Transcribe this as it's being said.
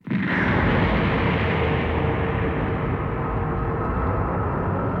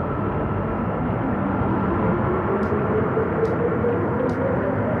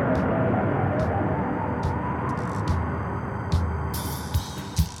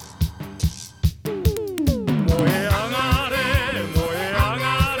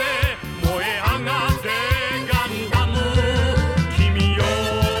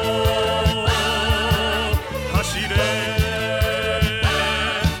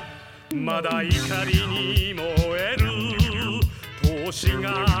ただ怒りに燃える闘志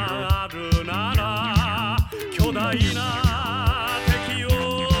があるなら巨大な敵を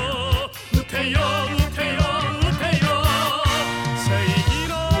撃てよ撃てよ撃てよ正義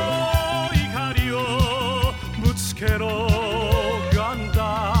の怒りをぶつけろガン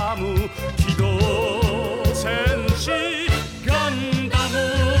ダム機動戦士ガンダム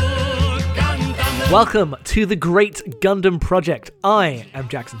ガンダム Welcome to the Great Gundam Project. I am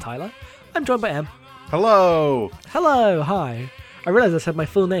Jackson Tyler. I'm joined by Em. Hello. Hello, hi. I realised I said my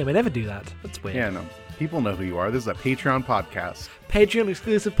full name. I never do that. That's weird. Yeah, no. People know who you are. This is a Patreon podcast. Patreon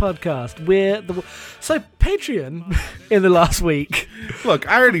exclusive podcast. So Patreon in the last week. Look,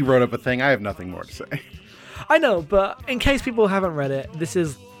 I already wrote up a thing. I have nothing more to say. I know, but in case people haven't read it, this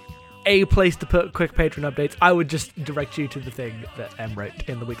is a place to put quick Patreon updates. I would just direct you to the thing that Em wrote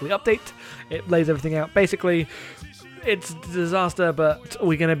in the weekly update. It lays everything out. Basically, it's a disaster, but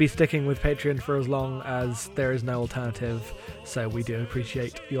we're going to be sticking with Patreon for as long as there is no alternative. So we do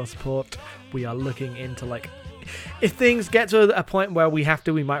appreciate your support. We are looking into, if things get to a point where we have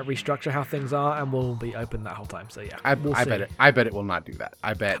to, we might restructure how things are, and we'll be open that whole time. So yeah, I bet it will not do that.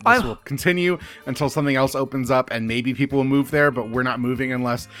 I bet this will continue until something else opens up, and maybe people will move there, but we're not moving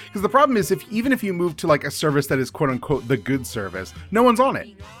unless... Because the problem is, even if you move to a service that is quote-unquote the good service, no one's on it.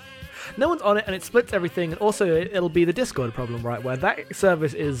 No one's on it, and it splits everything, and also it'll be the Discord problem, right, where that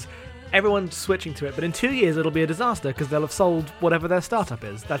service is everyone's switching to it, but in 2 years it'll be a disaster because they'll have sold whatever their startup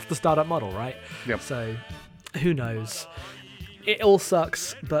is. That's the startup model, right? Yep. So, who knows? It all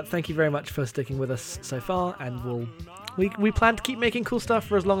sucks, but thank you very much for sticking with us so far, and we plan to keep making cool stuff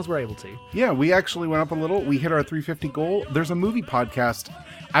for as long as we're able to. Yeah, we actually went up a little. We hit our 350 goal. There's a movie podcast.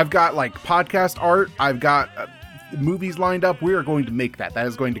 I've got podcast art. I've got movies lined up. We are going to make that. That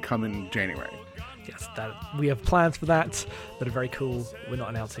is going to come in January. Yes, we have plans for that are very cool. We're not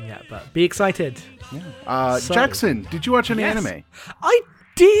announcing yet, but be excited. Yeah. Jackson, did you watch any anime? I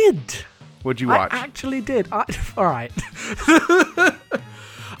did. What'd you watch? I actually did. All right.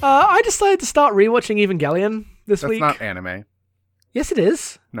 I decided to start rewatching Evangelion this week. That's not anime. Yes, it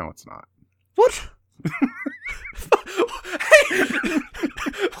is. No, it's not. What? Hey,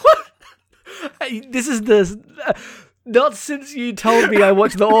 what? Hey, this is not since you told me I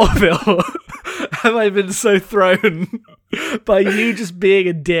watched the Orville have I been so thrown by you just being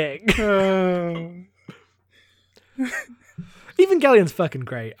a dick. Evangelion's fucking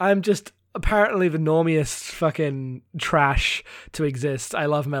great. I'm just apparently the normiest fucking trash to exist. I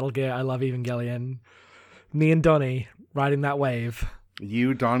love Metal Gear. I love Evangelion. Me and Donnie riding that wave.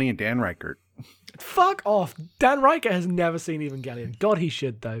 You, Donnie, and Dan Reichert. Fuck off. Dan Reichert has never seen Evangelion. God, he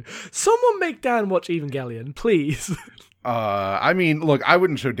should, though. Someone make Dan watch Evangelion, please. I mean, look, I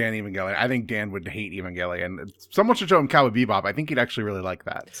wouldn't show Dan Evangelion. I think Dan would hate Evangelion. Someone should show him Cowboy Bebop. I think he'd actually really like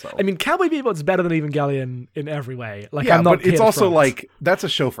that. So, I mean, Cowboy Bebop's better than Evangelion in every way. Yeah, I'm not but it's also that's a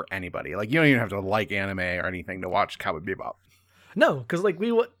show for anybody. You don't even have to like anime or anything to watch Cowboy Bebop. No, because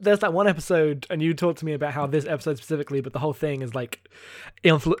there's that one episode, and you talked to me about how this episode specifically, but the whole thing is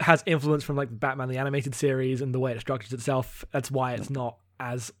has influence from Batman the Animated Series and the way it structures itself. That's why it's not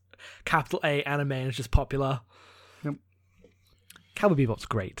as capital A anime and it's just popular. Yep. Cowboy Bebop's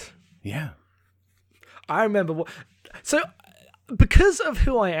great. Yeah. I remember because of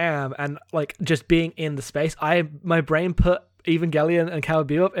who I am and just being in the space, my brain put Evangelion and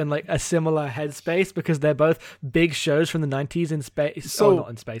Cowboy Bebop in a similar headspace because they're both big shows from the 90s in space. So not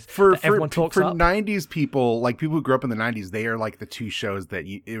in space. Everyone talks for up. 90s people, people who grew up in the 90s, they are the two shows that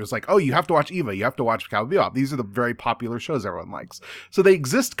it was you have to watch Eva, you have to watch Cowboy Bebop. These are the very popular shows everyone likes. So they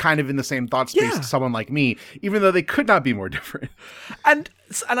exist kind of in the same thought space to someone like me, even though they could not be more different. And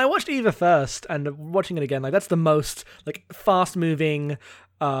I watched Eva first, and watching it again, that's the most fast moving,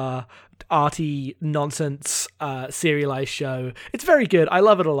 arty nonsense serialized show. It's very good. I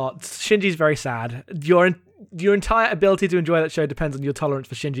love it a lot. Shinji's very sad. Your entire ability to enjoy that show depends on your tolerance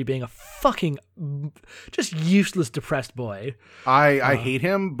for Shinji being a fucking just useless depressed boy. I hate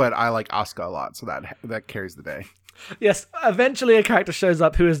him, but I like Asuka a lot, so that carries the day. Yes, eventually a character shows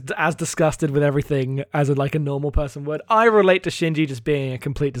up who is as disgusted with everything as a normal person would. I relate to Shinji just being a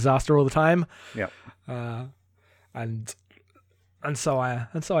complete disaster all the time. Yeah. And so I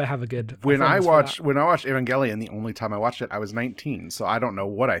have a good. When I watched Evangelion, the only time I watched it, I was 19, so I don't know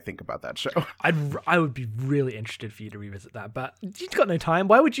what I think about that show. I would be really interested for you to revisit that, but you've got no time.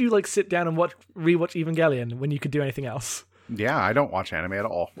 Why would you sit down and rewatch Evangelion when you could do anything else? Yeah, I don't watch anime at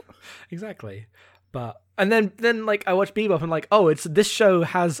all. Exactly, and then I watched Bebop and this show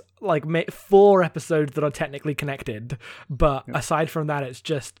has 4 episodes that are technically connected, but aside from that, it's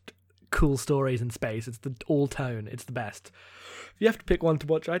just cool stories in space. It's the all tone. It's the best. If you have to pick one to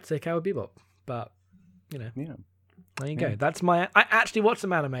watch, I'd say Cowboy Bebop. But, there you go. That's I actually watched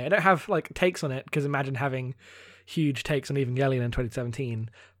some anime. I don't have like takes on it because imagine having huge takes on Evangelion in 2017.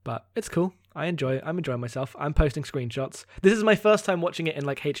 But it's cool. I'm enjoying myself. I'm posting screenshots. This is my first time watching it in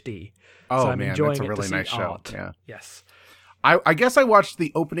like HD. Oh, so I'm man, enjoying that's a really nice show. Art. Yeah. Yes. I guess I watched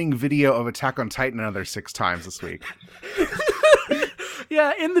the opening video of Attack on Titan another 6 times this week.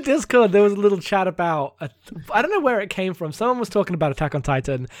 Yeah, in the Discord, there was a little chat about... I don't know where it came from. Someone was talking about Attack on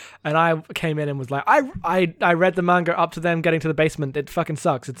Titan, and I came in and was like, I read the manga up to them getting to the basement. It fucking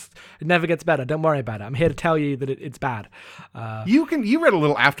sucks. It never gets better. Don't worry about it. I'm here to tell you that it's bad. You read a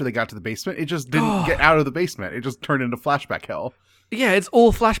little after they got to the basement. It just didn't get out of the basement. It just turned into flashback hell. Yeah, it's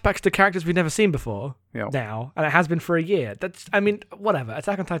all flashbacks to characters we've never seen before now, and it has been for a year. Whatever.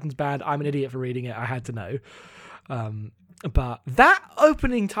 Attack on Titan's bad. I'm an idiot for reading it. I had to know. But that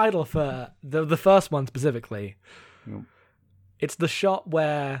opening title for the first one specifically, it's the shot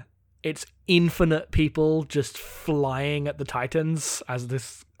where it's infinite people just flying at the Titans as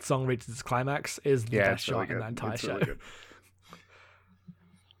this song reaches its climax is the best shot in that entire show. Really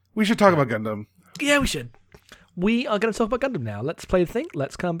we should talk about Gundam. Yeah, we should. We are going to talk about Gundam now. Let's play the thing.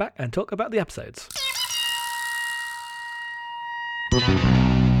 Let's come back and talk about the episodes.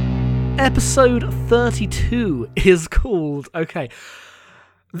 Episode 32 is called... Okay.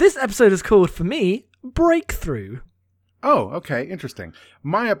 This episode is called, for me, Breakthrough. Oh, okay. Interesting.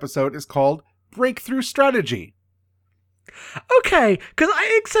 My episode is called Breakthrough Strategy. Okay, because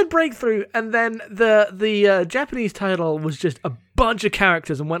I said Breakthrough, and then the Japanese title was just a bunch of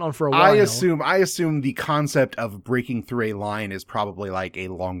characters and went on for a while. I assume the concept of breaking through a line is probably like a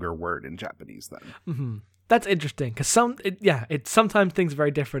longer word in Japanese then. Mm-hmm. That's interesting because sometimes things are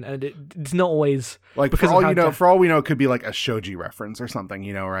very different, and it's not always like for all we know, it could be like a shogi reference or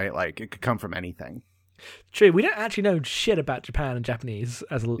something, right? Like it could come from anything. True, we don't actually know shit about Japan and Japanese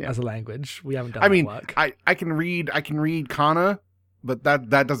as a language. We haven't done that work. I can read kana, but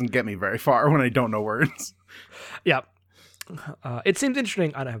that doesn't get me very far when I don't know words. Yeah. It seems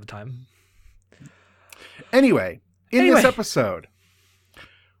interesting. I don't have the time. Anyway, this episode,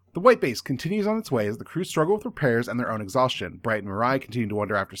 the White Base continues on its way as the crew struggle with repairs and their own exhaustion. Bright and Mirai continue to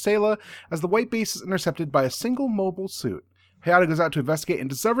wander after Sayla as the White Base is intercepted by a single mobile suit. Hayata goes out to investigate and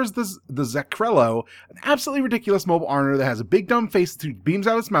discovers the Zekrello, an absolutely ridiculous mobile armor that has a big dumb face that beams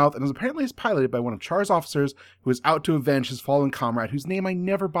out its mouth and is apparently piloted by one of Char's officers who is out to avenge his fallen comrade whose name I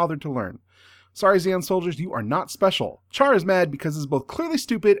never bothered to learn. Sorry, Zeon soldiers, you are not special. Char is mad because it's both clearly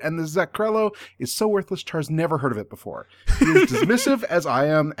stupid and the Zekrello is so worthless Char's never heard of it before. He is dismissive as I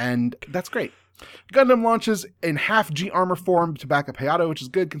am, and that's great. Gundam launches in half G armor form to back up Hayato, which is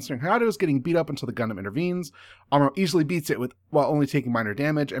good considering Hayato is getting beat up until the Gundam intervenes. Amuro easily beats it while only taking minor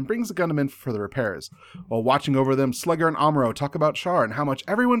damage and brings the Gundam in for further repairs. While watching over them, Slugger and Amuro talk about Char and how much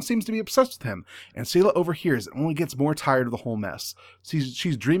everyone seems to be obsessed with him, and Sayla overhears and only gets more tired of the whole mess.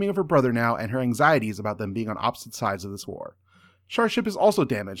 She's dreaming of her brother now and her anxieties about them being on opposite sides of this war. Char's ship is also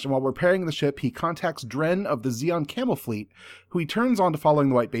damaged, and while repairing the ship, he contacts Dren of the Zeon Camel Fleet, who he turns on to following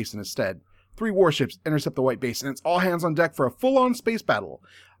the White Base in his stead. 3 warships intercept the White Base, and it's all hands on deck for a full-on space battle.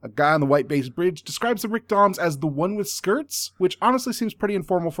 A guy on the White Base bridge describes the Rickdoms as the one with skirts, which honestly seems pretty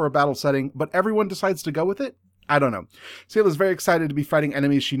informal for a battle setting, but everyone decides to go with it? I don't know. Sayla's very excited to be fighting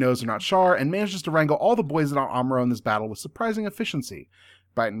enemies she knows are not Char, and manages to wrangle all the boys on Amuro in this battle with surprising efficiency.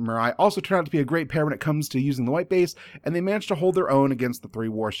 Bright and Mirai also turn out to be a great pair when it comes to using the White Base, and they manage to hold their own against the 3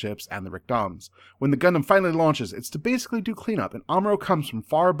 warships and the Rickdoms. When the Gundam finally launches, it's to basically do cleanup, and Amuro comes from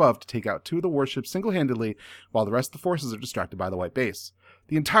far above to take out 2 of the warships single-handedly, while the rest of the forces are distracted by the White Base.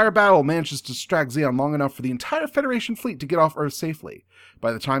 The entire battle manages to distract Zeon long enough for the entire Federation fleet to get off Earth safely.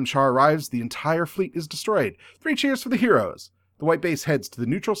 By the time Char arrives, the entire fleet is destroyed. 3 cheers for the heroes! The White Base heads to the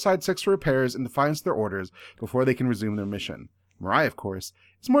neutral side 6 for repairs in defiance of their orders before they can resume their mission. Mirai, of course,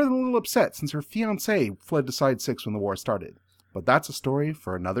 is more than a little upset since her fiancé fled to Side 6 when the war started. But that's a story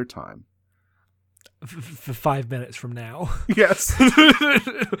for another time. For 5 minutes from now. Yes.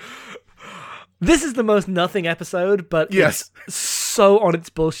 This is the most nothing episode, but yes, it's so on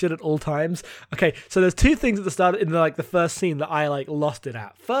its bullshit at all times. Okay, so there's 2 things at the start in the first scene that I lost it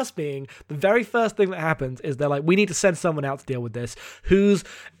at. First being, the very first thing that happens is they're like, we need to send someone out to deal with this.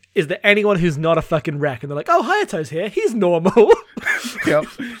 Is there anyone who's not a fucking wreck? And they're like, oh, Hayato's here. He's normal. Yep.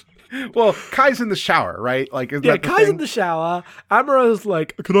 Well, Kai's in the shower, right? Kai's in the shower. Amuro's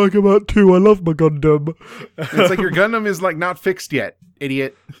like, can I come out too? I love my Gundam. It's like your Gundam is not fixed yet,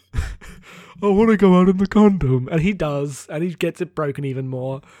 idiot. I want to go out in the Gundam. And he does. And he gets it broken even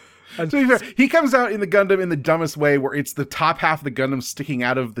more. To be fair, he comes out in the Gundam in the dumbest way, where it's the top half of the Gundam sticking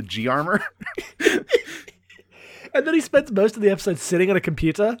out of the G armor. And then he spends most of the episode sitting at a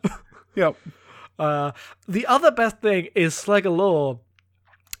computer. Yep. The other best thing is Slegalore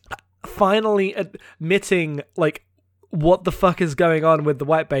finally admitting, like, what the fuck is going on with the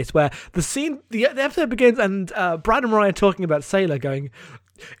white base, where the episode begins and Brad and Mirai are talking about Sayla, going,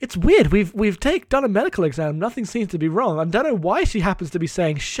 it's weird, we've done a medical exam, nothing seems to be wrong. I don't know why she happens to be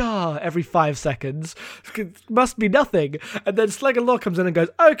saying Char every 5 seconds. It must be nothing. And then Slegalore comes in and goes,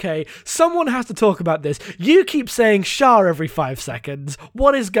 okay, someone has to talk about this. You keep saying Char every 5 seconds.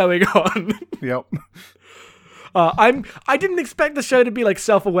 What is going on? Yep. I didn't expect the show to be like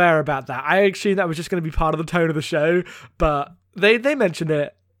self-aware about that. I assumed that was just going to be part of the tone of the show, but they mentioned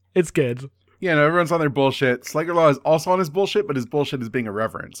it. It's good. Yeah, no, everyone's on their bullshit. Slegalore is also on his bullshit, but his bullshit is being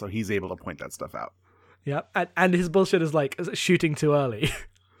irreverent, so he's able to point that stuff out. Yeah, and his bullshit is like shooting too early.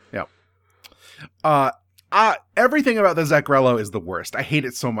 Yep. Everything about the Zachrello is the worst. I hate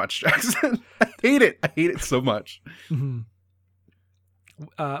it so much, Jackson. I hate it so much. Mm-hmm.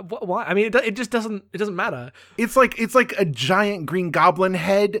 Why? I mean, it just doesn't matter. It's like a giant green goblin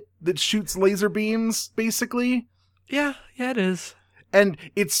head that shoots laser beams, basically. Yeah, it is. And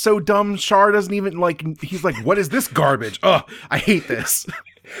it's so dumb, Char doesn't even, like, he's like, what is this garbage? Ugh, I hate this.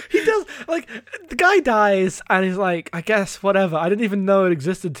 He does, like, the guy dies, and he's like, I guess, whatever. I didn't even know it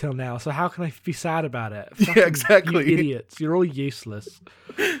existed till now, so how can I be sad about it? Yeah, exactly. You idiots. You're all useless.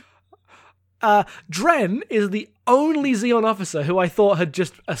 Dren is the only Zeon officer who I thought had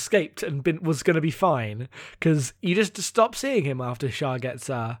just escaped and was going to be fine, because you just stop seeing him after Char gets,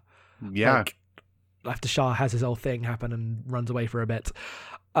 after Char has his whole thing happen and runs away for a bit.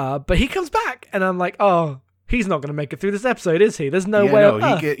 But he comes back, and I'm like, oh, he's not going to make it through this episode, is he? There's no way on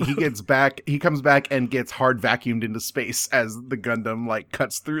Earth. He gets back. He comes back and gets hard vacuumed into space as the Gundam, like,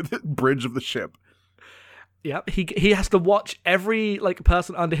 cuts through the bridge of the ship. Yeah, he has to watch every, like,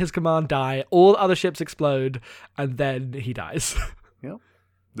 person under his command die, all other ships explode, and then he dies. Yeah.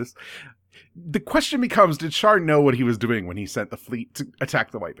 The question becomes, did Char know what he was doing when he sent the fleet to attack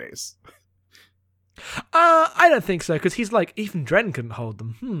the white base? I don't think so, because he's like, even Dren couldn't hold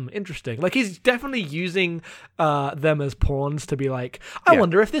them. Interesting. Like, he's definitely using them as pawns to be like, I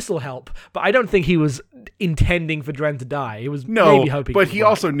wonder if this will help. But I don't think he was intending for Dren to die. He was maybe hoping. But he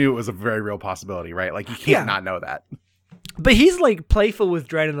also knew it was a very real possibility, right? Like, you can't not know that. But he's, like, playful with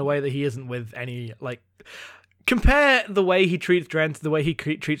Dren in a way that he isn't with any, like... Compare the way he treats Dren to the way he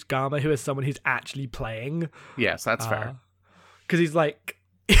treats Garma, who is someone he's actually playing. Yes, that's fair. Because he's like...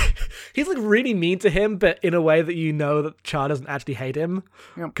 he's like really mean to him, but in a way that you know that Char doesn't actually hate him.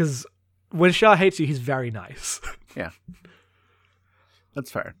 Because when Char hates you, he's very nice. Yeah. That's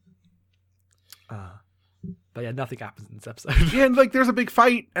fair. But yeah, nothing happens in this episode. Yeah, and like there's a big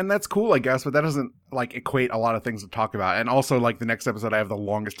fight, and that's cool, I guess, but that doesn't like equate a lot of things to talk about. And also, like, the next episode, I have the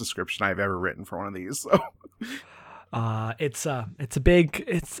longest description I've ever written for one of these. So it's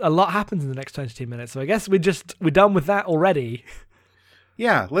a lot happens in the next 22 minutes. So I guess we're done with that already.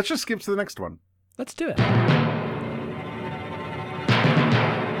 Yeah, let's just skip to the next one. Let's do it.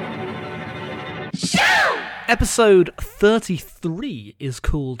 Episode 33 is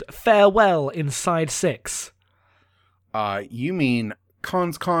called Farewell Inside 6. You mean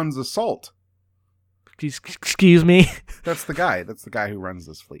Khan's Assault. Excuse me? That's the guy who runs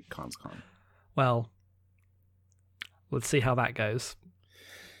this fleet, Khan. Well, let's see how that goes.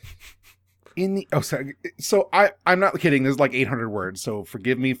 So I'm not kidding. There's like 800 words, so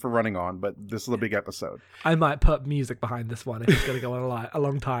forgive me for running on, but this is a big episode. I might put music behind this one if it's going to go on a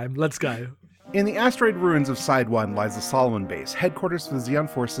long time. Let's go. In the asteroid ruins of Side 1 lies the Solomon Base, headquarters for the Zeon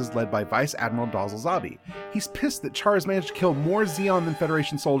forces led by Vice Admiral Dazzle Zabi. He's pissed that Char has managed to kill more Zeon than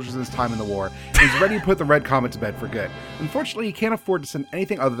Federation soldiers in his time in the war, and is ready to put the Red Comet to bed for good. Unfortunately, he can't afford to send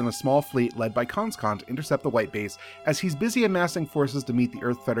anything other than a small fleet led by Khan to intercept the White Base, as he's busy amassing forces to meet the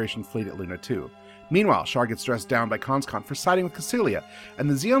Earth Federation fleet at Luna 2. Meanwhile, Char gets dressed down by Khan for siding with Cassilia, and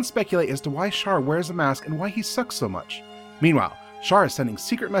the Zeons speculate as to why Char wears a mask and why he sucks so much. Meanwhile, Char is sending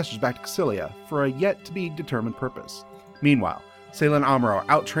secret messages back to Cassilia for a yet-to-be-determined purpose. Meanwhile, Sayla and Amuro are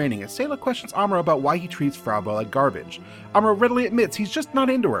out training as Sayla questions Amuro about why he treats Fraubo like garbage. Amuro readily admits he's just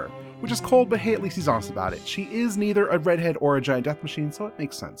not into her, which is cold, but hey, at least he's honest about it. She is neither a redhead or a giant death machine, so it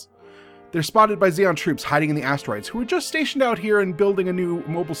makes sense. They're spotted by Zeon troops hiding in the asteroids, who are just stationed out here and building a new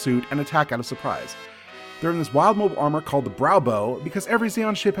mobile suit and attack out of surprise. They're in this wild mobile armor called the Brow Bow, because every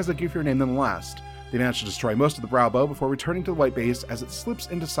Zeon ship has a goofier name than the last. They manage to destroy most of the Brow Bow before returning to the White Base as it slips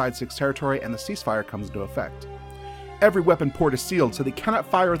into Side 6 territory and the ceasefire comes into effect. Every weapon port is sealed, so they cannot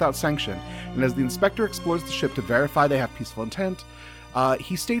fire without sanction, and as the Inspector explores the ship to verify they have peaceful intent,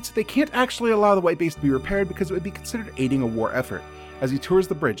 He states that they can't actually allow the white base to be repaired because it would be considered aiding a war effort. As he tours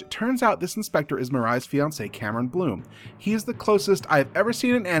the bridge, it turns out this inspector is Mirai's fiancé, Cameron Bloom. He is the closest I have ever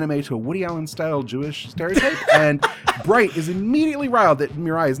seen in anime to a Woody Allen-style Jewish stereotype, and Bright is immediately riled that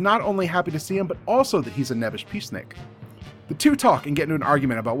Mirai is not only happy to see him, but also that he's a nebbish peacenik. The two talk and get into an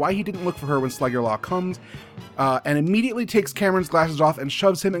argument about why he didn't look for her when Slugger Law comes, and immediately takes Cameron's glasses off and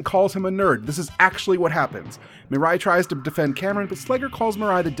shoves him and calls him a nerd. This is actually what happens. Mirai tries to defend Cameron, but Slugger calls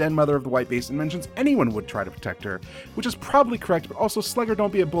Mirai the den mother of the white base and mentions anyone would try to protect her, which is probably correct, but also Slugger,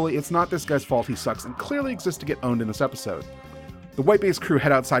 don't be a bully, it's not this guy's fault, he sucks, and clearly exists to get owned in this episode. The white base crew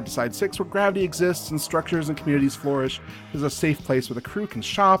head outside to Side 6, where gravity exists and structures and communities flourish. There's a safe place where the crew can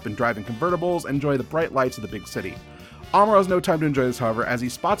shop and drive in convertibles and enjoy the bright lights of the big city. Amuro has no time to enjoy this, however, as he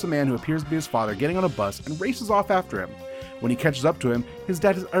spots a man who appears to be his father getting on a bus and races off after him. When he catches up to him, his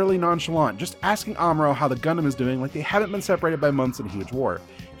dad is utterly nonchalant, just asking Amuro how the Gundam is doing like they haven't been separated by months in a huge war.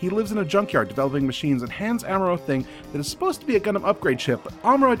 He lives in a junkyard developing machines and hands Amuro a thing that is supposed to be a Gundam upgrade chip, but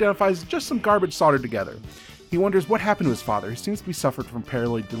Amuro identifies as just some garbage soldered together. He wonders what happened to his father, who seems to be suffering from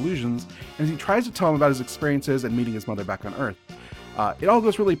paranoid delusions, and as he tries to tell him about his experiences and meeting his mother back on Earth. It all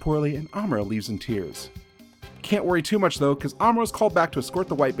goes really poorly, and Amuro leaves in tears. Can't worry too much though, because Amuro is called back to escort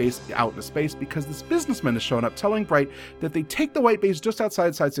the white base out into space because this businessman has shown up telling Bright that if they take the white base just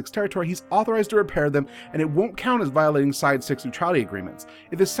outside Side 6 territory, he's authorized to repair them and it won't count as violating Side 6 neutrality agreements.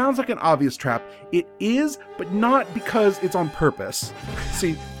 If this sounds like an obvious trap, it is, but not because it's on purpose.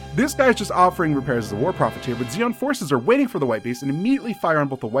 See, this guy's just offering repairs as a war profiteer, but Zeon forces are waiting for the white base and immediately fire on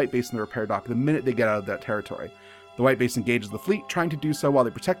both the white base and the repair dock the minute they get out of that territory. The white base engages the fleet, trying to do so while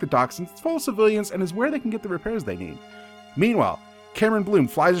they protect the dock since it's full of civilians and is where they can get the repairs they need. Meanwhile, Cameron Bloom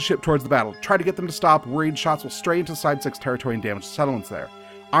flies a ship towards the battle, try to get them to stop, worried shots will stray into Side 6 territory and damage the settlements there.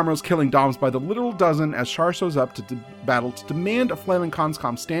 Amuro's killing Doms by the literal dozen as Char shows up to battle to demand a flailing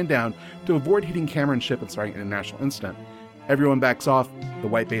conscom stand down to avoid hitting Cameron's ship and starting an international incident. Everyone backs off, the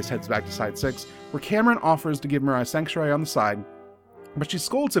white base heads back to Side 6, where Cameron offers to give Mirai sanctuary on the side, but she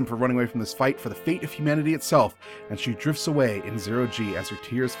scolds him for running away from this fight for the fate of humanity itself, and she drifts away in zero-G as her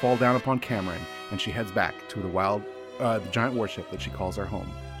tears fall down upon Cameron, and she heads back to the giant warship that she calls her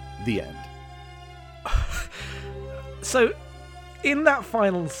home. The end. So, in that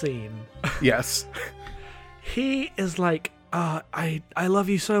final scene... Yes. He is like, I love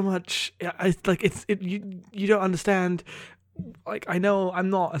you so much. You don't understand. Like, I know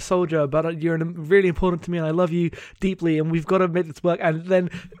I'm not a soldier, but you're really important to me and I love you deeply and we've got to make this work. And then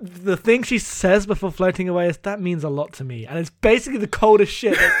the thing she says before floating away is, that means a lot to me. And it's basically the coldest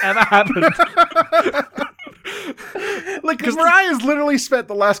shit that's ever happened. Like, because Mirai has literally spent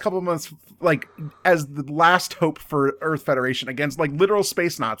the last couple of months, like, as the last hope for Earth Federation against, like, literal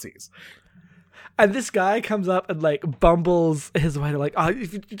space Nazis. And this guy comes up and like bumbles his way to like,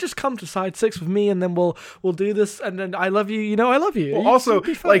 if you just come to Side 6 with me and then we'll do this and then I love you, I love you. Well, also,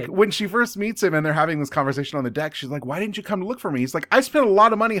 like when she first meets him and they're having this conversation on the deck, she's like, why didn't you come to look for me? He's like, I spent a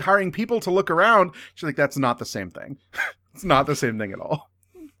lot of money hiring people to look around. She's like, that's not the same thing. It's not the same thing at all.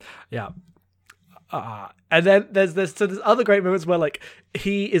 Yeah. And then there's other great moments where like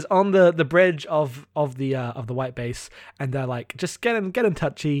he is on the bridge of the white base and they're like, just get in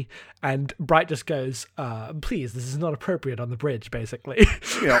touchy, and Bright just goes, please, this is not appropriate on the bridge, basically.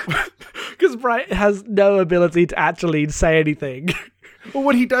 Yeah. Because Bright has no ability to actually say anything. Well,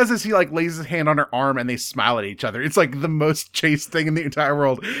 what he does is he like lays his hand on her arm and they smile at each other. It's like the most chaste thing in the entire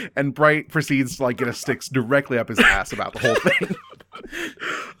world. And Bright proceeds to like get a stick directly up his ass about the whole thing.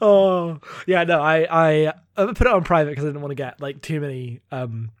 Oh yeah, no, I put it on private because I didn't want to get like too many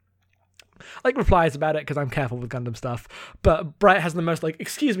like replies about it because I'm careful with Gundam stuff. But Bright has the most like,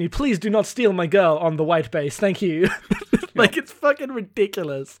 excuse me, please do not steal my girl on the white base, thank you. Like, it's fucking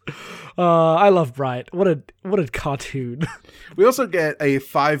ridiculous. I love Bright. What a cartoon. We also get a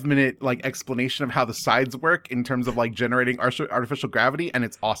 5-minute like explanation of how the sides work in terms of like generating artificial gravity, and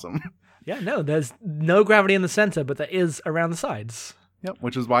it's awesome. Yeah, no, there's no gravity in the center, but there is around the sides. Yep,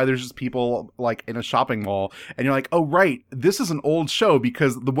 which is why there's just people like in a shopping mall, and you're like, oh right, this is an old show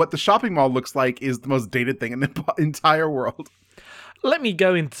because what the shopping mall looks like is the most dated thing in the entire world. Let me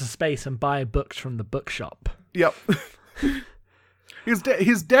go into space and buy books from the bookshop. Yep.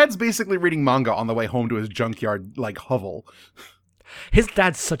 His dad's basically reading manga on the way home to his junkyard like hovel. His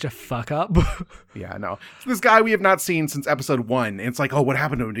dad's such a fuck up. Yeah, I know. So this guy we have not seen since episode 1. And it's like, oh, what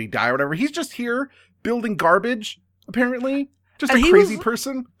happened to him? Did he die or whatever? He's just here building garbage, apparently. Just a crazy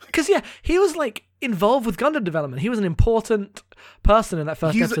person. Because, yeah, he was, like, involved with Gundam development. He was an important person in that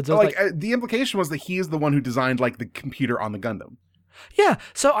first episode. So like, the implication was that he is the one who designed, like, the computer on the Gundam. Yeah,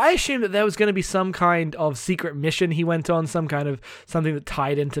 so I assumed that there was going to be some kind of secret mission he went on, some kind of something that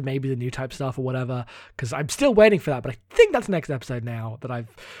tied into maybe the new type stuff or whatever, because I'm still waiting for that, but I think that's next episode now,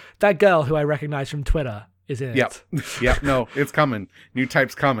 that girl who I recognize from Twitter is in it. Yep, no, it's coming. New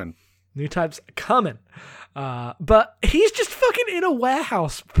type's coming. New type's coming. But he's just fucking in a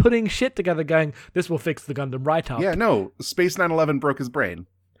warehouse putting shit together going, this will fix the Gundam right up. Yeah, no, Space 911 broke his brain.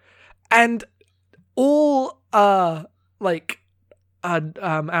 And all, Amuro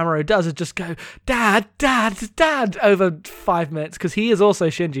does is just go, Dad, over 5 minutes, because he is also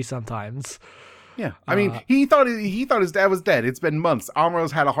Shinji sometimes. Yeah, I mean, he thought his dad was dead. It's been months.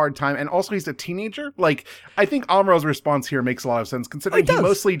 Amuro's had a hard time, and also he's a teenager. Like, I think Amuro's response here makes a lot of sense, considering he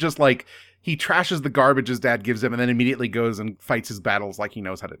mostly just, like, he trashes the garbage his dad gives him, and then immediately goes and fights his battles like he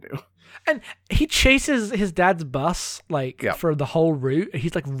knows how to do. And he chases his dad's bus, for the whole route.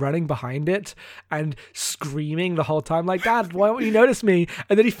 He's, running behind it and screaming the whole time, like, Dad, why won't you notice me?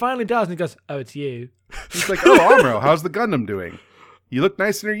 And then he finally does, and he goes, oh, it's you. He's like, oh, Amuro, how's the Gundam doing? You look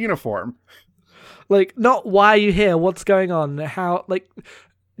nice in your uniform. Not why are you here? What's going on? How,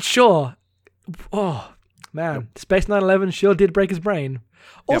 sure. Oh, man. Yep. Space 911 sure did break his brain.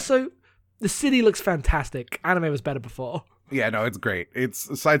 Also, the city looks fantastic. Anime was better before. Yeah, no, it's great.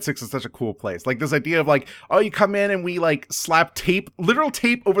 Side 6 is such a cool place. This idea of you come in and we slap literal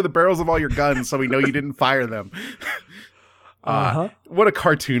tape over the barrels of all your guns so we know you didn't fire them. What a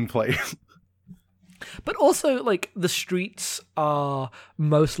cartoon place. But also, the streets are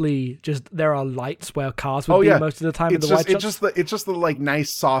mostly just, there are lights where cars would be most of the time. It's just the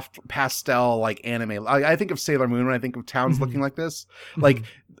nice, soft, pastel, anime. I think of Sailor Moon when I think of towns looking like this.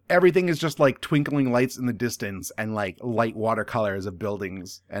 Everything is just, twinkling lights in the distance and, light watercolors of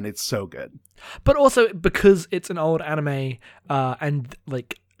buildings, and it's so good. But also, because it's an old anime, and,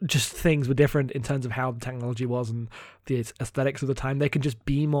 just things were different in terms of how the technology was and the aesthetics of the time, they can just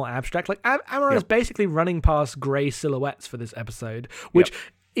be more abstract. Amuro is basically running past grey silhouettes for this episode, which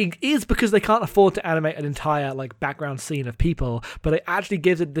is because they can't afford to animate an entire background scene of people, but it actually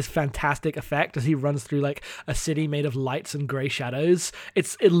gives it this fantastic effect as he runs through a city made of lights and grey shadows.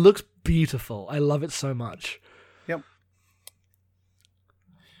 It looks beautiful. I love it so much. Yep.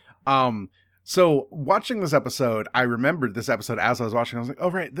 So watching this episode, I remembered this episode as I was watching. I was like, oh,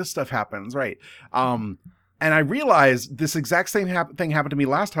 right, this stuff happens, right. And I realized this exact same thing happened to me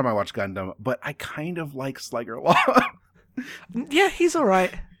last time I watched Gundam, but I kind of like Sliger Law. Yeah, he's all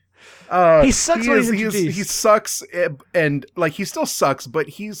right. He sucks when he's introduced. He sucks, and he still sucks, but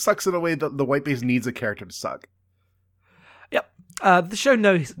he sucks in a way that the white base needs a character to suck. Yep. The show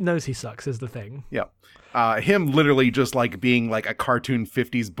knows he sucks is the thing. Yep. Him literally just being a cartoon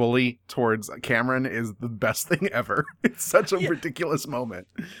 50s bully towards Cameron is the best thing ever. It's such a ridiculous moment.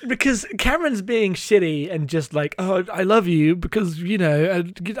 Because Cameron's being shitty and just oh, I love you because,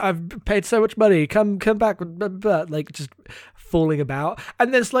 I've paid so much money. Come back. But just falling about.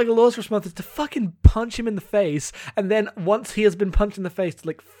 And then Sliger Law's response is to fucking punch him in the face. And then once he has been punched in the face,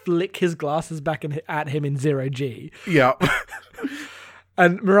 to flick his glasses back at him in 0G. Yeah.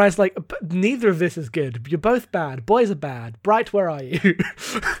 And Mirai's neither of this is good. You're both bad. Boys are bad. Bright, where are you?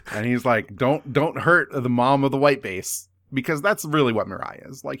 And he's like, don't hurt the mom of the white base. Because that's really what Mirai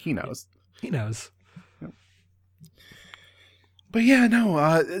is. He knows. He knows. But yeah,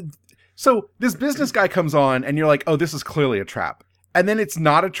 no. So this business guy comes on and you're like, oh, this is clearly a trap. And then it's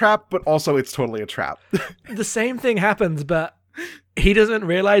not a trap, but also it's totally a trap. The same thing happens, but he doesn't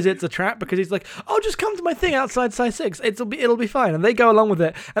realize it's a trap because he's like, oh, just come to my thing outside Side 6. It'll be fine. And they go along with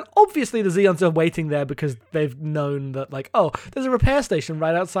it. And obviously the Zeons are waiting there because they've known that oh, there's a repair station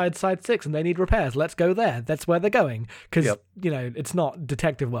right outside Side 6 and they need repairs. Let's go there. That's where they're going. Because, it's not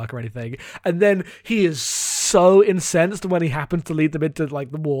detective work or anything. And then he is so incensed when he happens to lead them into the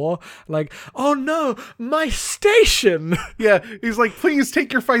war. Oh no, my station. Yeah. He's like, please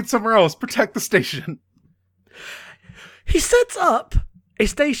take your fight somewhere else. Protect the station. He sets up a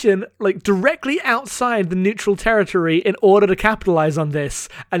station directly outside the neutral territory in order to capitalize on this,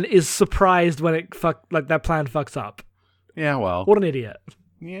 and is surprised when that plan fucks up. Yeah, well, what an idiot.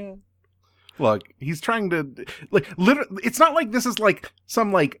 Yeah. Look, he's trying to literally. It's not like this is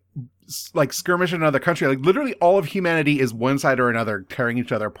some skirmish in another country. Literally, all of humanity is one side or another tearing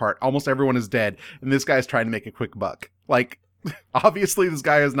each other apart. Almost everyone is dead, and this guy's trying to make a quick buck. Obviously, this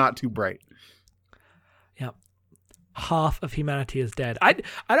guy is not too bright. Yep. Half of humanity is dead. I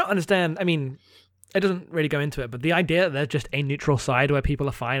don't understand. I mean, it doesn't really go into it, but the idea that there's just a neutral side where people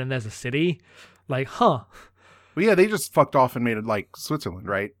are fine and there's a city, huh? Well, yeah, they just fucked off and made it Switzerland,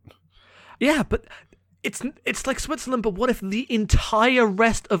 right? Yeah, but it's like Switzerland, but what if the entire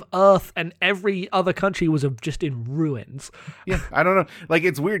rest of Earth and every other country was just in ruins? Yeah, I don't know. Like,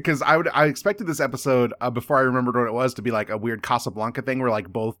 it's weird because I expected this episode before I remembered what it was to be like a weird Casablanca thing where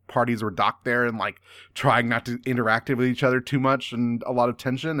like both parties were docked there and like trying not to interact with each other too much and a lot of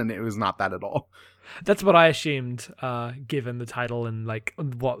tension, and it was not that at all. That's what I assumed, given the title and like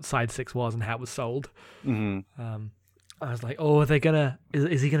what Side 6 was and how it was sold. Mm-hmm. I was like, oh, are they gonna?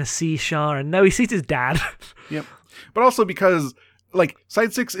 Is he gonna see Char? And no, he sees his dad. Yep. But also because like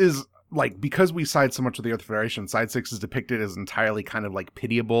Side 6 is like, because we side so much with the Earth Federation, Side 6 is depicted as entirely kind of like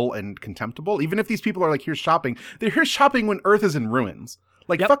pitiable and contemptible. Even if these people are like here shopping, they're here shopping when Earth is in ruins.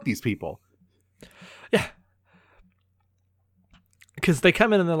 Like, fuck these people. Yeah. Because they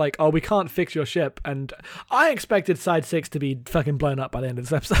come in and they're like, oh, we can't fix your ship. And I expected Side 6 to be fucking blown up by the end of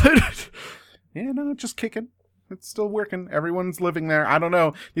this episode. Yeah, no, just kicking. It's still working. Everyone's living there. I don't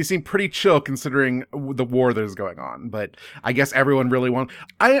know. They seem pretty chill considering the war that is going on. But I guess everyone really wants...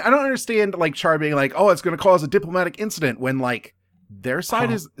 I don't understand, like, Char being like, oh, it's going to cause a diplomatic incident when, like, their side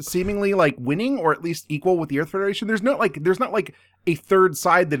is seemingly, like, winning or at least equal with the Earth Federation. There's not, like, a third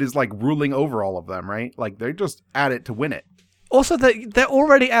side that is, like, ruling over all of them, right? Like, they're just at it to win it. Also, they're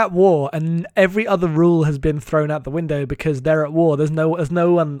already at war, and every other rule has been thrown out the window because they're at war. There's no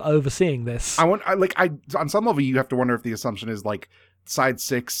one overseeing this. On some level, you have to wonder if the assumption is like Side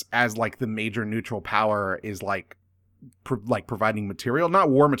 6 as like the major neutral power is like providing material, not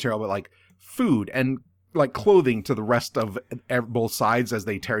war material, but like food and like clothing to the rest of both sides as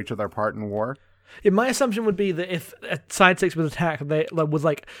they tear each other apart in war. Yeah, my assumption would be that if Side 6 was attacked,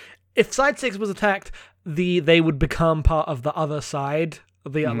 if Side 6 was attacked, they would become part of the other side.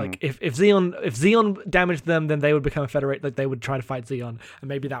 Like if Xeon damaged them, then they would become a federate. Like they would try to fight Xeon, and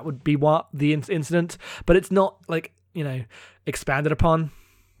maybe that would be what the incident. But it's not like expanded upon.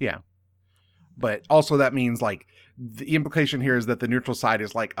 Yeah, but also that means like the implication here is that the neutral side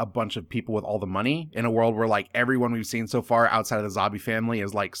is like a bunch of people with all the money in a world where like everyone we've seen so far outside of the zombie family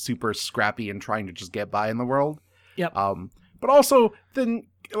is like super scrappy and trying to just get by in the world. Yep. But also then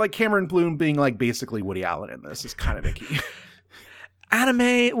like Cameron Bloom being like basically Woody Allen in this is kind of icky.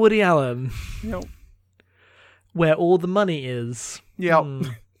 Anime Woody Allen. Yep. Where all the money is. Yep.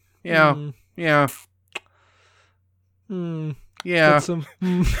 Yeah. Yeah. Yeah. Put some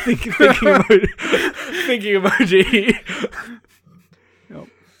thinking emoji. Yep.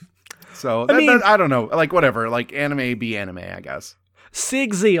 So I don't know. Like whatever. Like anime be anime, I guess.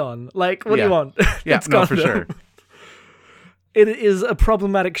 Sig Xeon. Like what do you want? Yeah, no, for sure. It is a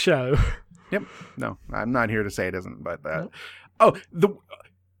problematic show. Yep. No, I'm not here to say it isn't, but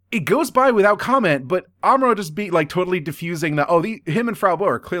it goes by without comment, but Amuro just be like totally diffusing that. Him and Frau Bo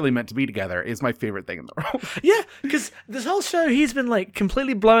are clearly meant to be together is my favorite thing in the world. Yeah, because this whole show he's been like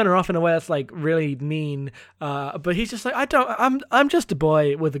completely blowing her off in a way that's like really mean. But he's just like, I'm just a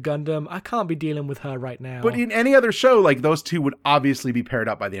boy with a Gundam. I can't be dealing with her right now. But in any other show, like those two would obviously be paired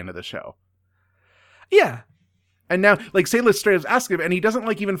up by the end of the show. Yeah. And now, like, Sayla straight up asks him, and he doesn't,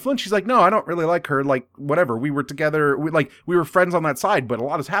 like, even flinch. He's like, no, I don't really like her. Like, whatever. We were together. We were friends on that side, but a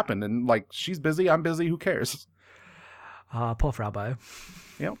lot has happened. And, like, she's busy. I'm busy. Who cares? Poor Frau Bo.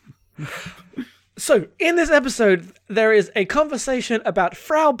 Yep. So, in this episode, there is a conversation about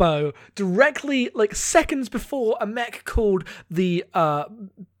Frau Bo directly, like, seconds before a mech called the,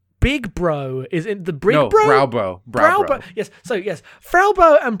 Big Bro is in the Bro? Brau Bro. Yes. So yes, Frau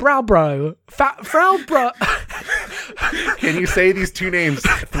Bo and Brau Bro. Frau Bro. Can you say these two names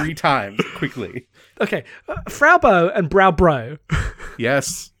 3 times quickly? Okay, Frau Bo and Brau Bro.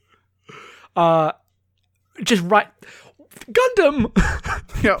 Yes. Just right. Gundam.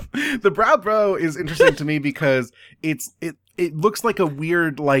 The Brau Bro is interesting to me because it looks like a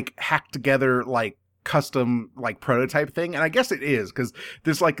weird like hacked together like custom like prototype thing, and I guess it is because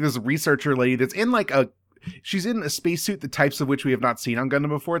there's like this researcher lady that's in like she's in a spacesuit the types of which we have not seen on Gundam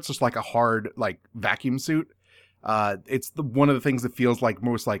before. It's just like a hard like vacuum suit. It's one of the things that feels like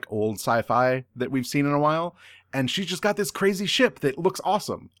most like old sci-fi that we've seen in a while, and she's just got this crazy ship that looks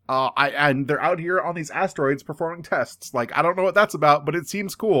awesome. And they're out here on these asteroids performing tests. Like I don't know what that's about, but it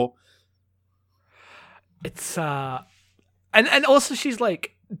seems cool. It's and also she's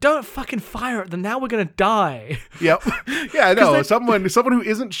like, don't fucking fire at them. Now we're gonna die. Yep. Yeah, I know. Someone who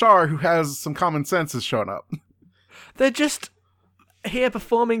isn't Char, who has some common sense, has shown up. They're just here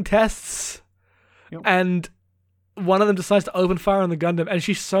performing tests, yep. And one of them decides to open fire on the Gundam, and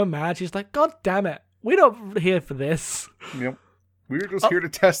she's so mad. She's like, "God damn it, we're not here for this." Yep. We're just here to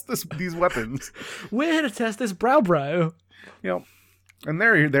test these weapons. We're here to test this Brau Bro. Yep. And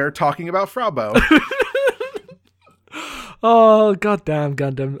they're talking about Frau Bo. Oh, goddamn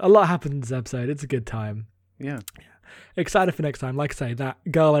Gundam. A lot happened in this episode. It's a good time. Yeah. Excited for next time. Like I say, that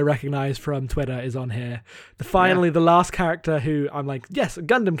girl I recognize from Twitter is on here. The last character who I'm like, yes, a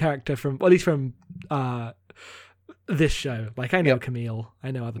Gundam character from, well, at least from this show. Like, I know Camille.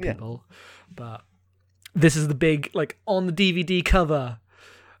 I know other people. But this is the big, like, on the DVD cover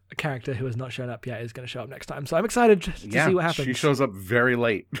character who has not shown up yet is going to show up next time. So I'm excited to see what happens. She shows up very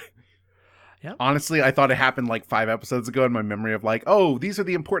late. Yeah. Honestly, I thought it happened like 5 episodes ago in my memory of like, oh, these are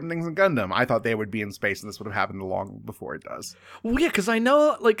the important things in Gundam. I thought they would be in space and this would have happened long before it does. Well, yeah, because I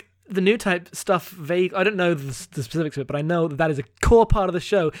know, like, the new type stuff vague. I don't know the specifics of it, but I know that is a core part of the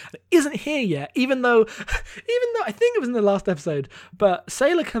show that isn't here yet, even though I think it was in the last episode, but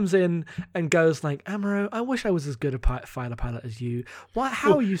Sayla comes in and goes like, Amuro, I wish I was as good a fighter pilot as you.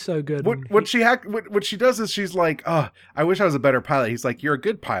 How are you so good? What she does is she's like, oh, I wish I was a better pilot. He's like, you're a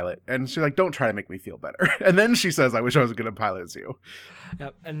good pilot. And she's like, don't try to make me feel better. And then she says, I wish I was as good a pilot as you.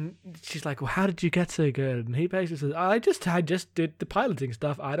 Yep. And she's like, well, how did you get so good? And he basically says, I just did the piloting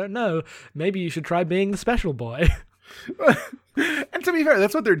stuff. I don't know. Maybe you should try being the special boy. And to be fair,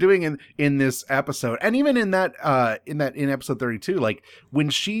 that's what they're doing in this episode. And even in episode 32, like when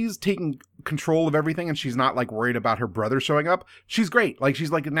she's taking control of everything and she's not like worried about her brother showing up, she's great. Like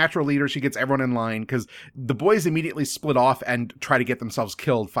she's like a natural leader. She gets everyone in line because the boys immediately split off and try to get themselves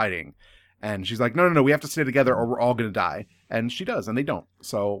killed fighting. And she's like, no, we have to stay together or we're all going to die. And she does, and they don't.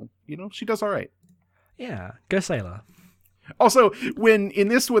 So, she does all right. Yeah, go Sayla. Also, when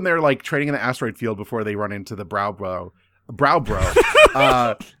they're like training in the asteroid field before they run into the Browbro,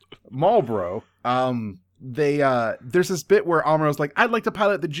 Marlboro, there's this bit where Amuro's like, I'd like to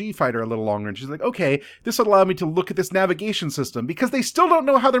pilot the G fighter a little longer. And she's like, okay, this would allow me to look at this navigation system because they still don't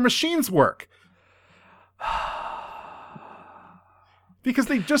know how their machines work. Because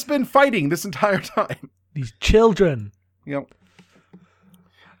they've just been fighting this entire time. These children. Yep.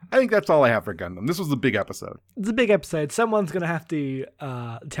 I think that's all I have for Gundam. This was a big episode. It's a big episode. Someone's going to have to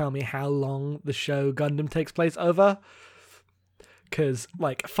tell me how long the show Gundam takes place over. Because,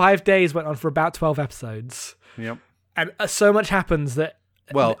 5 days went on for about 12 episodes. Yep. And so much happens that...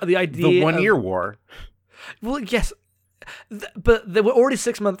 Well, the idea the 1 year war. Well, yes. But they were already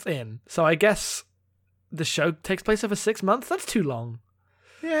 6 months in. So I guess the show takes place over 6 months? That's too long.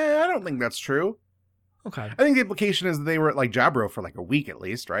 Yeah, I don't think that's true. Okay. I think the implication is that they were at Jabro for a week at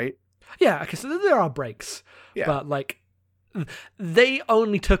least, right? Yeah, okay, so there are breaks. Yeah. But they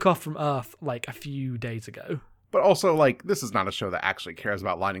only took off from Earth a few days ago. But also this is not a show that actually cares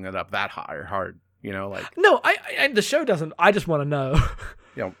about lining it up that hard, No, I the show doesn't. I just want to know.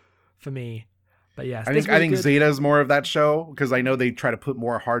 Yep. For me. But yes. I think Zeta is more of that show because I know they try to put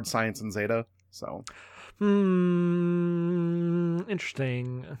more hard science in Zeta. So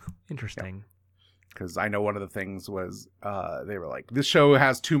interesting. Yeah. Because I know one of the things was they were like, this show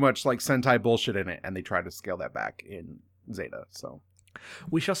has too much Sentai bullshit in it, and they tried to scale that back in Zeta. So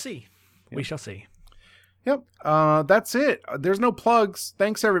we shall see. Yep. We shall see. Yep. That's it. There's no plugs.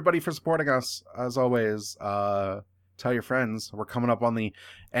 Thanks everybody for supporting us. As always, tell your friends. We're coming up on the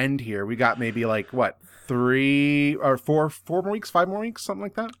end here. We got maybe 3 or 4 more weeks, 5 more weeks, something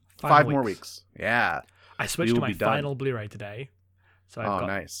like that. 5 more weeks. Yeah. I switched to my final Blu-ray today. So I've got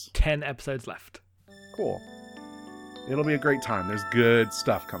nice. 10 episodes left. Cool. It'll be a great time. There's good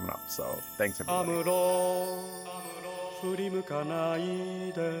stuff coming up. So thanks everybody. Amuro 振り向かな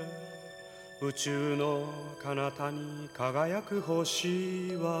いで宇宙の彼方に輝く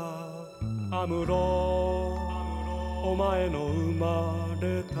星はアムロお前の生ま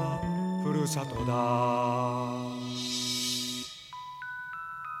れたふるさとだ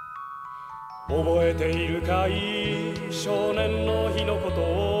覚えているかい少年の日のこと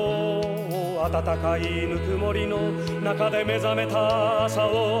を暖かいぬくもりの中で目覚めた朝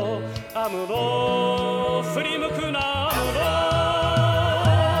をアムロ振り向くなアム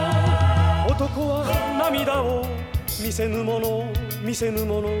ロ男は涙を見せぬもの見せぬ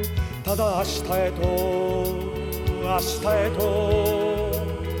ものただ明日へと明日へと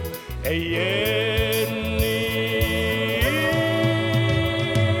永遠に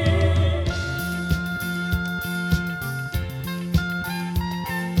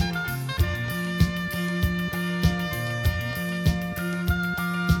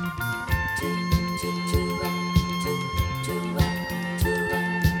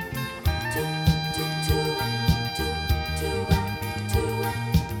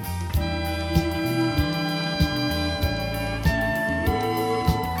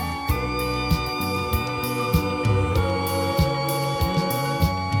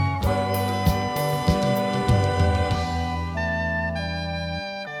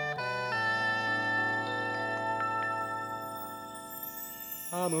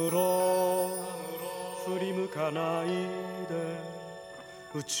アムロ振り向かないで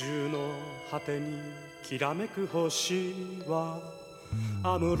宇宙の果てにきらめく星は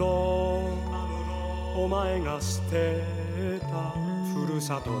アムロお前が捨てたふる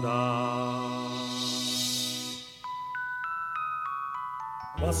さとだ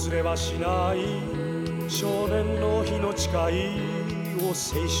忘れはしない少年の日の誓いを青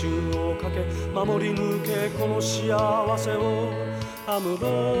春をかけ守り抜けこの幸せをアム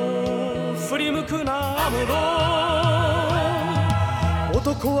ロ振り向くなアムロ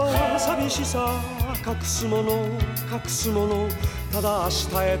男は寂しさ隠すもの隠すものただ明日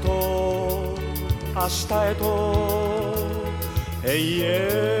へと明日へと永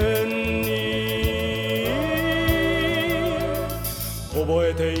遠に覚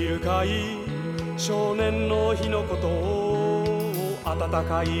えているかい少年の日のことを暖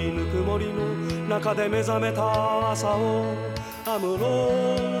かいぬくもりの中で目覚めた朝をアムロ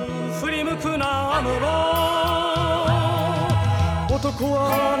振り向くなアムロ男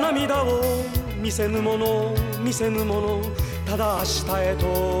は涙を見せぬもの見せぬものただ明日へと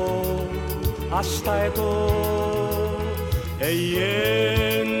明日へと永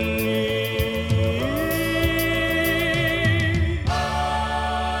遠